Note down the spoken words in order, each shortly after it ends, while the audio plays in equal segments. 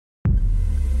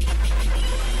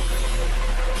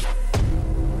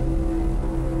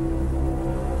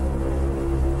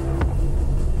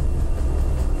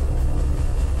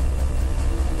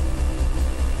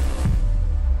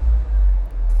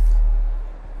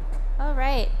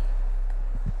right.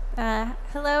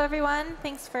 Hello, everyone.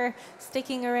 Thanks for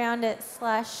sticking around at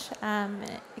Slush.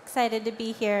 Excited to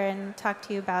be here and talk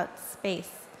to you about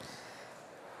space.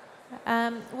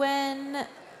 When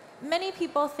many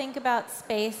people think about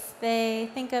space,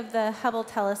 they think of the Hubble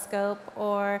telescope,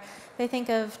 or they think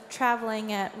of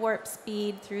traveling at warp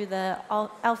speed through the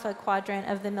alpha quadrant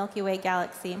of the Milky Way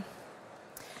galaxy.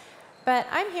 But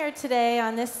I'm here today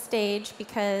on this stage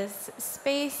because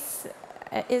space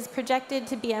is projected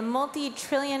to be a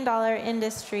multi-trillion-dollar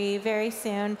industry very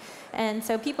soon, and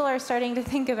so people are starting to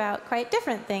think about quite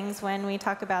different things when we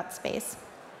talk about space.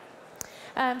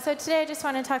 So today I just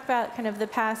want to talk about kind of the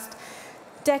past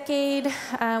decade,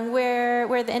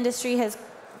 where the industry has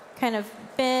kind of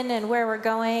been and where we're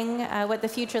going, what the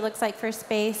future looks like for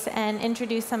space, and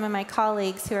introduce some of my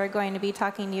colleagues who are going to be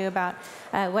talking to you about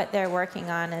what they're working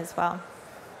on as well.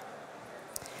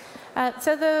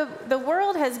 So the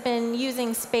world has been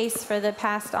using space for the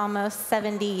past almost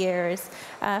 70 years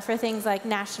for things like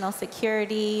national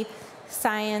security,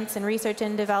 science and research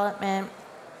and development,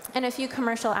 and a few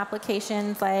commercial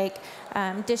applications like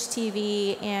dish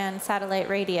TV and satellite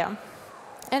radio.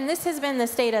 And this has been the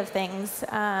state of things.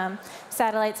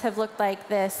 Satellites have looked like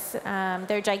this.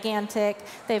 They're gigantic.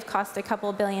 They've cost a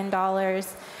couple $2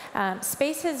 billion.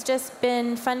 Space has just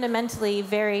been fundamentally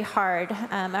very hard,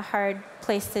 a hard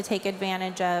place to take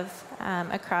advantage of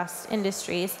across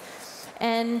industries.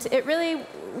 And it really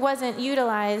wasn't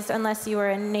utilized unless you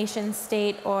were a nation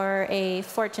state or a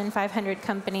Fortune 500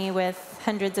 company with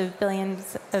hundreds of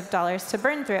billions of dollars to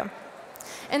burn through.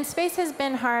 And space has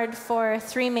been hard for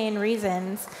three main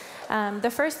reasons. The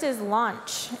first is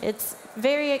launch. It's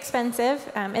very expensive.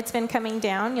 It's been coming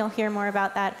down. You'll hear more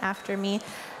about that after me.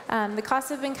 The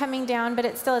costs have been coming down, but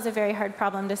it still is a very hard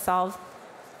problem to solve.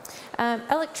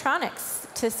 Electronics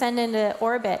to send into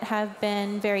orbit have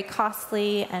been very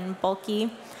costly and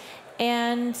bulky.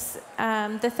 And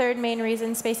the third main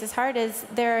reason space is hard is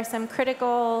there are some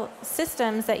critical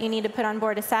systems that you need to put on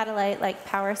board a satellite, like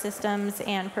power systems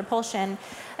and propulsion,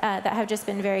 that have just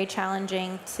been very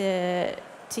challenging to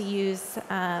use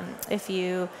if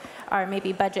you are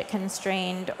maybe budget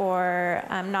constrained or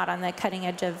not on the cutting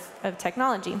edge of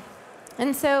technology.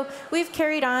 And so we've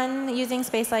carried on using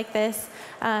space like this,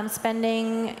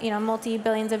 spending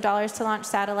multi-billions of dollars to launch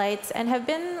satellites, and have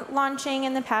been launching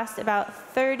in the past about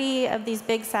 30 of these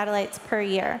big satellites per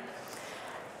year.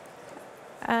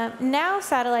 Now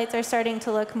satellites are starting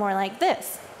to look more like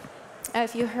this.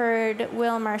 If you heard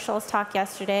Will Marshall's talk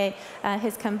yesterday,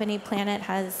 his company Planet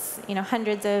has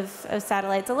hundreds of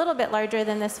satellites, a little bit larger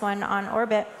than this one, on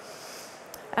orbit.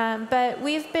 But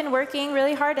we've been working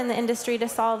really hard in the industry to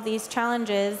solve these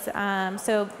challenges.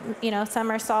 So some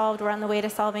are solved. We're on the way to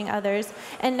solving others.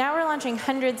 And now we're launching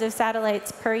hundreds of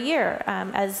satellites per year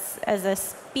as a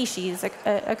species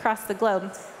across the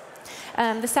globe.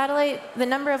 The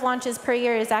number of launches per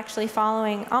year is actually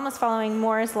almost following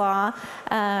Moore's law.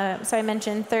 So I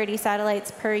mentioned 30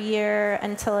 satellites per year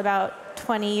until about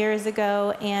 20 years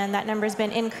ago, and that number's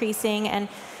been increasing.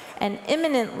 And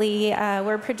imminently,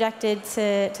 we're projected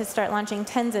to start launching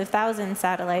tens of thousands of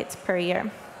satellites per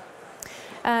year.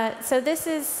 So this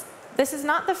is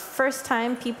not the first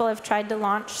time people have tried to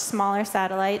launch smaller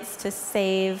satellites to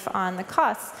save on the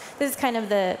costs. This is kind of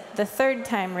the third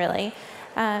time, really.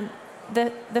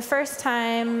 The first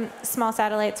time small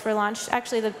satellites were launched,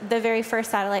 actually the very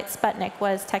first satellite, Sputnik,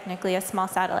 was technically a small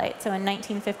satellite. So in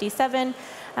 1957,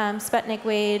 Sputnik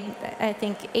weighed, I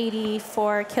think,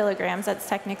 84 kilograms. That's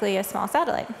technically a small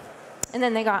satellite. And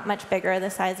then they got much bigger, the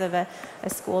size of a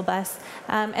school bus.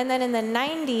 And then in the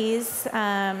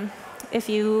 90s, if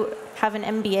you have an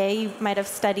MBA, you might have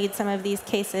studied some of these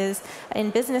cases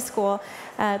in business school.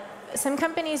 Some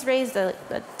companies raised a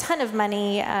ton of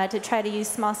money to try to use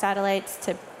small satellites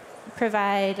to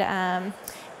provide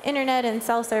internet and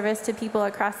cell service to people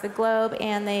across the globe,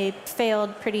 and they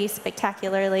failed pretty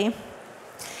spectacularly.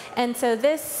 And so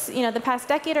this, the past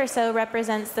decade or so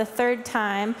represents the third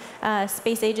time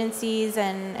space agencies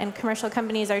and commercial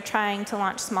companies are trying to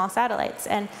launch small satellites.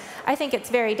 And I think it's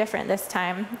very different this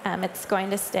time. It's going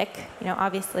to stick.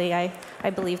 Obviously, I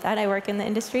believe that. I work in the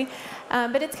industry.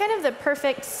 But it's kind of the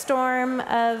perfect storm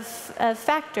of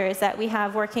factors that we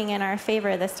have working in our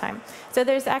favor this time. So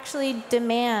there's actually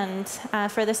demand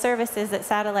for the services that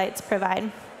satellites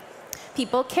provide.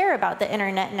 People care about the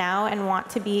internet now and want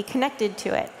to be connected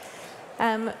to it.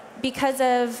 Because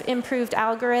of improved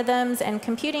algorithms and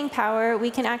computing power, we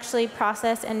can actually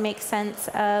process and make sense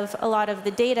of a lot of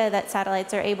the data that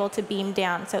satellites are able to beam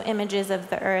down, so images of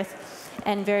the Earth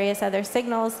and various other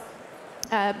signals.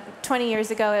 20 years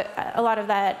ago, a lot of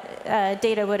that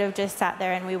data would have just sat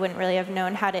there, and we wouldn't really have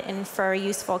known how to infer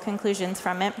useful conclusions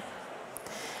from it.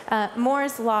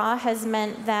 Moore's law has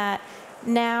meant that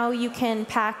now you can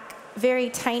pack very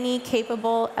tiny,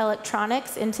 capable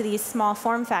electronics into these small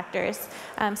form factors.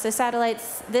 So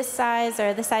satellites this size,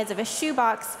 or the size of a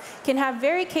shoebox, can have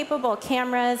very capable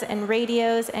cameras and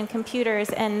radios and computers,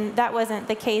 and that wasn't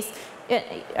the case.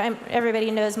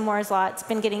 Everybody knows Moore's law. It's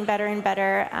been getting better and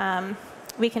better.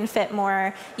 We can fit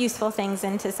more useful things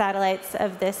into satellites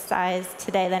of this size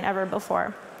today than ever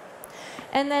before.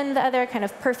 And then the other kind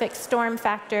of perfect storm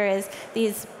factor is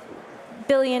these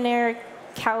billionaire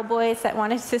cowboys that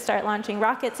wanted to start launching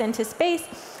rockets into space.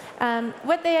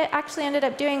 What they actually ended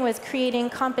up doing was creating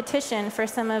competition for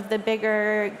some of the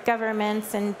bigger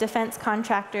governments and defense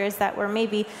contractors that were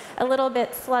maybe a little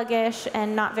bit sluggish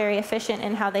and not very efficient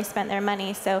in how they spent their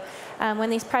money. So when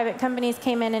these private companies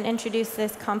came in and introduced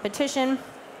this competition,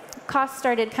 costs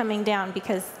started coming down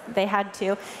because they had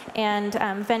to, and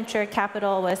venture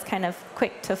capital was kind of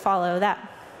quick to follow that.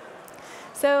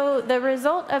 So the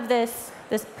result of this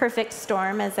perfect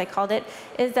storm, as I called it,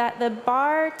 is that the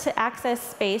bar to access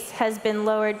space has been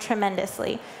lowered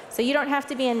tremendously. So you don't have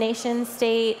to be a nation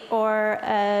state or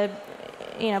a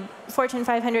Fortune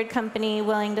 500 company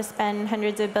willing to spend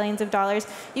hundreds of billions of dollars.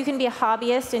 You can be a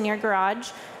hobbyist in your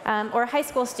garage or a high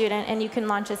school student, and you can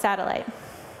launch a satellite.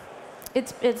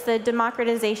 It's the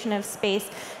democratization of space,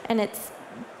 and it's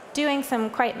doing some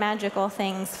quite magical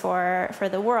things for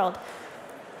the world.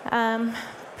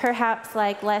 Perhaps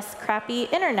like less crappy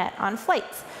internet on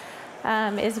flights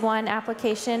is one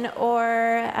application,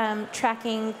 or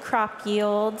tracking crop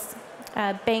yields.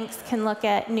 Banks can look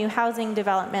at new housing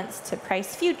developments to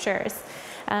price futures.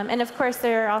 And of course,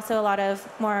 there are also a lot of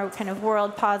more kind of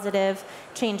world positive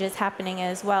changes happening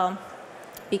as well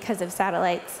because of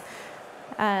satellites.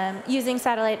 Using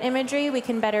satellite imagery, we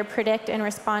can better predict and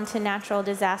respond to natural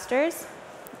disasters.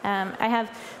 I have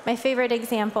my favorite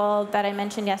example that I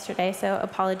mentioned yesterday, so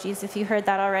apologies if you heard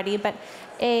that already, but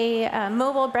a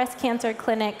mobile breast cancer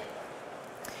clinic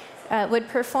would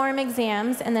perform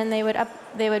exams, and then they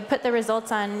would put the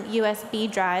results on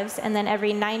USB drives, and then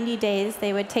every 90 days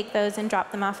they would take those and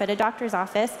drop them off at a doctor's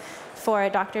office for a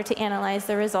doctor to analyze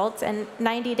the results. And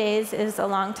 90 days is a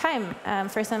long time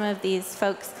for some of these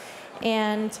folks.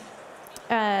 And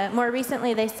more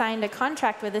recently, they signed a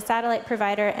contract with a satellite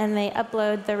provider, and they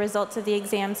upload the results of the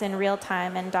exams in real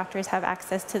time, and doctors have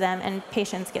access to them, and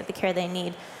patients get the care they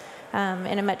need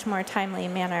in a much more timely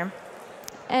manner.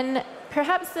 And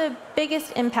perhaps the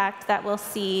biggest impact that we'll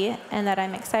see, and that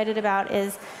I'm excited about,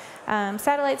 is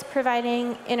satellites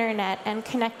providing internet and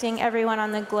connecting everyone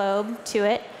on the globe to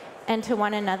it and to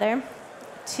one another,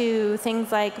 to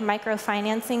things like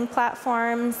microfinancing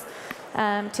platforms,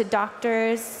 to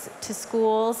doctors, to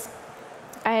schools.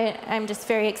 I'm just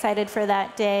very excited for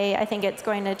that day. I think it's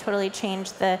going to totally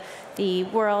change the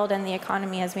world and the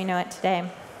economy as we know it today.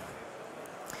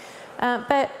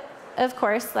 But of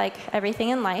course, like everything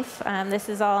in life, this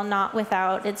is all not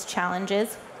without its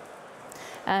challenges.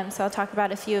 So I'll talk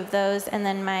about a few of those, and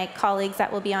then my colleagues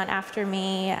that will be on after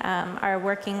me are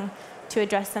working to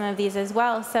address some of these as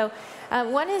well. So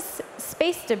one is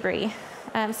space debris.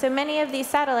 So many of these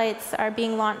satellites are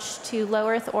being launched to low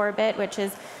Earth orbit, which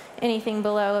is anything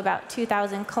below about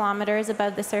 2,000 kilometers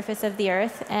above the surface of the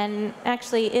Earth. And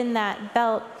actually, in that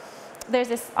belt, there's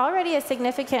already a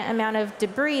significant amount of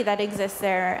debris that exists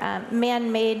there,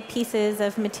 man-made pieces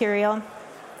of material.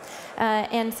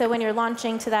 And so when you're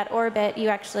launching to that orbit, you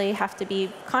actually have to be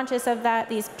conscious of that.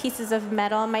 These pieces of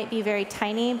metal might be very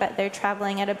tiny, but they're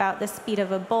traveling at about the speed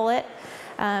of a bullet.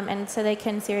 And so they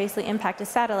can seriously impact a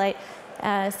satellite.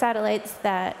 Satellites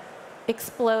that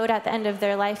explode at the end of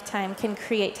their lifetime can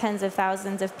create tens of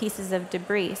thousands of pieces of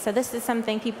debris. So this is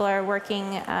something people are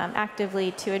working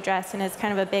actively to address, and is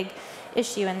kind of a big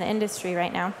issue in the industry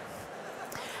right now.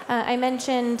 I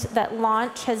mentioned that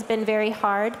launch has been very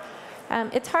hard.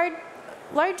 It's hard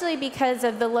largely because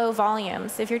of the low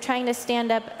volumes. If you're trying to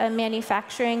stand up a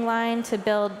manufacturing line to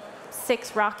build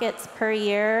 6 rockets per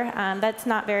year, that's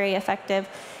not very effective,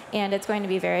 and it's going to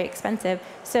be very expensive.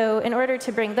 So in order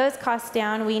to bring those costs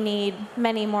down, we need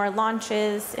many more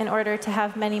launches. In order to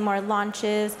have many more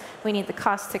launches, we need the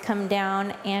cost to come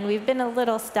down, and we've been a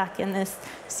little stuck in this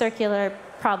circular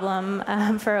problem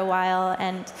for a while,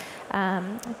 and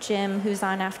Jim, who's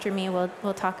on after me,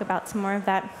 will talk about some more of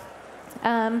that.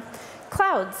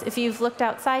 Clouds. If you've looked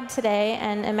outside today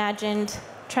and imagined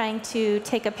trying to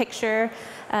take a picture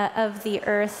of the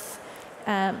Earth,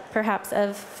 perhaps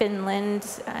of Finland,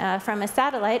 from a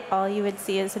satellite, all you would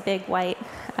see is a big white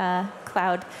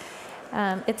cloud.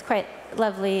 It's quite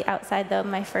lovely outside, though.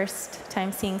 My first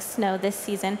time seeing snow this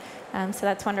season, so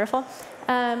that's wonderful.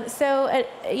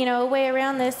 A way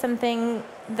around this, something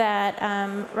that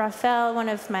Rafael, one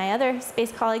of my other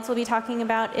space colleagues, will be talking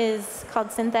about is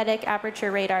called synthetic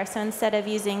aperture radar. So instead of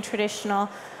using traditional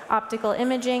optical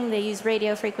imaging, they use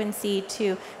radio frequency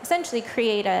to essentially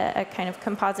create a kind of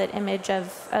composite image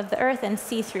of the Earth and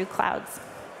see through clouds.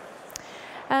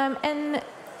 And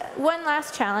one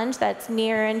last challenge that's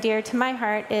near and dear to my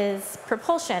heart is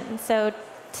propulsion. So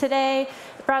today,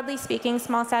 broadly speaking,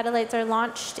 small satellites are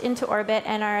launched into orbit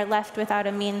and are left without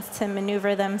a means to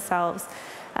maneuver themselves.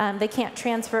 They can't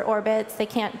transfer orbits. They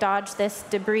can't dodge this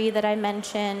debris that I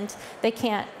mentioned. They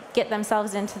can't get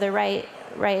themselves into the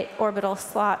right orbital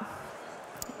slot.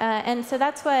 And so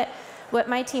that's what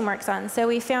my team works on. So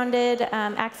we founded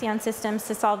Accion Systems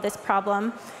to solve this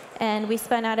problem, and we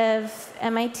spun out of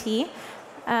MIT.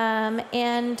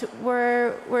 And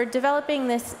we're developing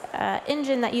this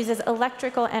engine that uses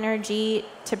electrical energy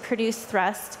to produce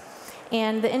thrust.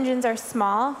 And the engines are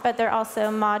small, but they're also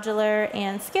modular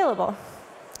and scalable.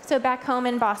 So back home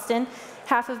in Boston,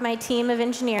 half of my team of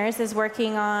engineers is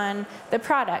working on the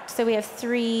product. So we have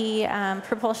 3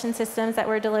 propulsion systems that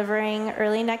we're delivering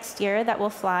early next year that will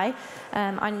fly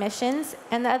on missions.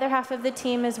 And the other half of the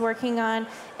team is working on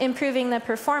improving the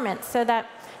performance so that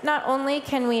not only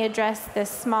can we address this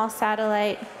small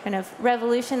satellite kind of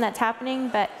revolution that's happening,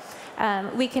 but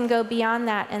we can go beyond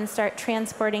that and start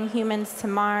transporting humans to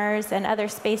Mars and other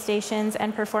space stations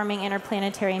and performing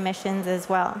interplanetary missions as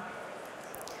well.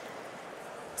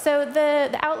 So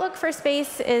the outlook for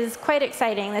space is quite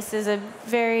exciting. This is a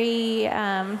very,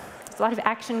 there's a lot of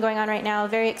action going on right now, a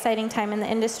very exciting time in the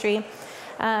industry.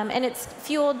 And it's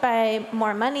fueled by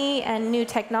more money and new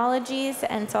technologies,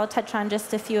 and so I'll touch on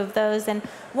just a few of those. And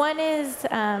one is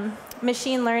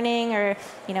machine learning, or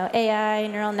AI,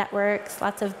 neural networks,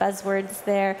 lots of buzzwords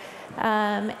there.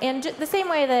 And the same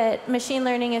way that machine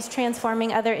learning is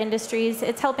transforming other industries,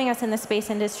 it's helping us in the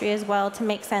space industry as well to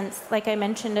make sense, like I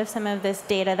mentioned, of some of this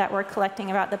data that we're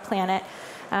collecting about the planet,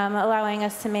 allowing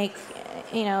us to make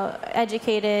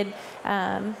educated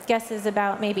guesses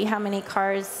about maybe how many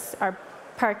cars are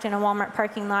parked in a Walmart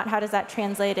parking lot. How does that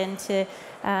translate into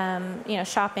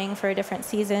shopping for different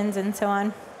seasons and so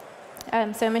on?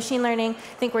 So machine learning,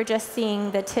 I think we're just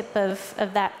seeing the tip of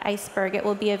that iceberg. It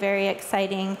will be a very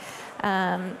exciting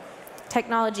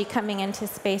technology coming into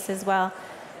space as well.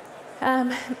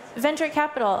 Venture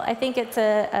capital, I think it's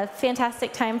a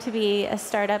fantastic time to be a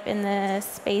startup in the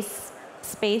space.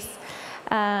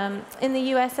 In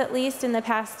the US, at least, in the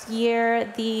past year,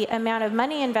 the amount of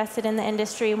money invested in the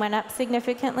industry went up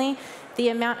significantly. The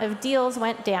amount of deals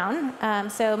went down.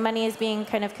 So money is being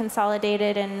kind of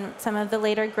consolidated in some of the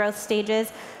later growth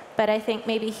stages. But I think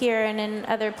maybe here and in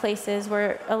other places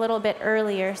we're a little bit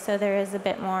earlier, so there is a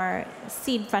bit more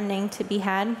seed funding to be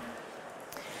had.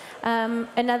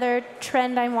 Another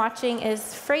trend I'm watching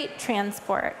is freight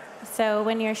transport. So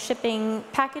when you're shipping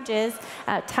packages,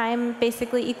 time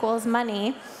basically equals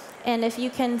money. And if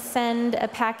you can send a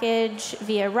package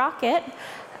via rocket,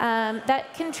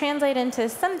 that can translate into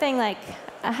something like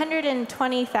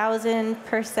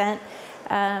 120,000%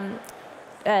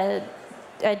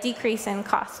 decrease in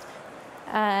cost.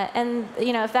 And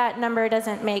if that number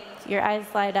doesn't make your eyes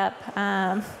light up,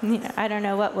 I don't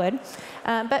know what would.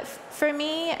 But for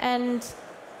me and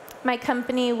my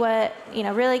company, what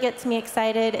really gets me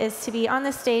excited is to be on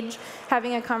the stage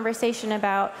having a conversation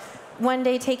about one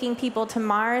day taking people to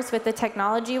Mars with the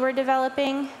technology we're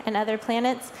developing and other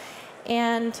planets,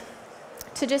 and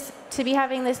to be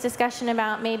having this discussion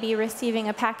about maybe receiving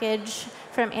a package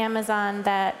from Amazon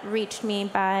that reached me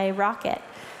by rocket.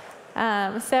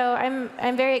 So I'm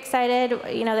very excited.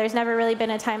 There's never really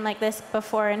been a time like this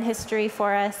before in history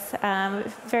for us.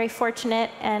 Very fortunate,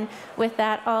 and with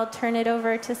that, I'll turn it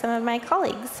over to some of my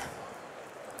colleagues.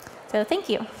 So thank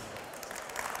you.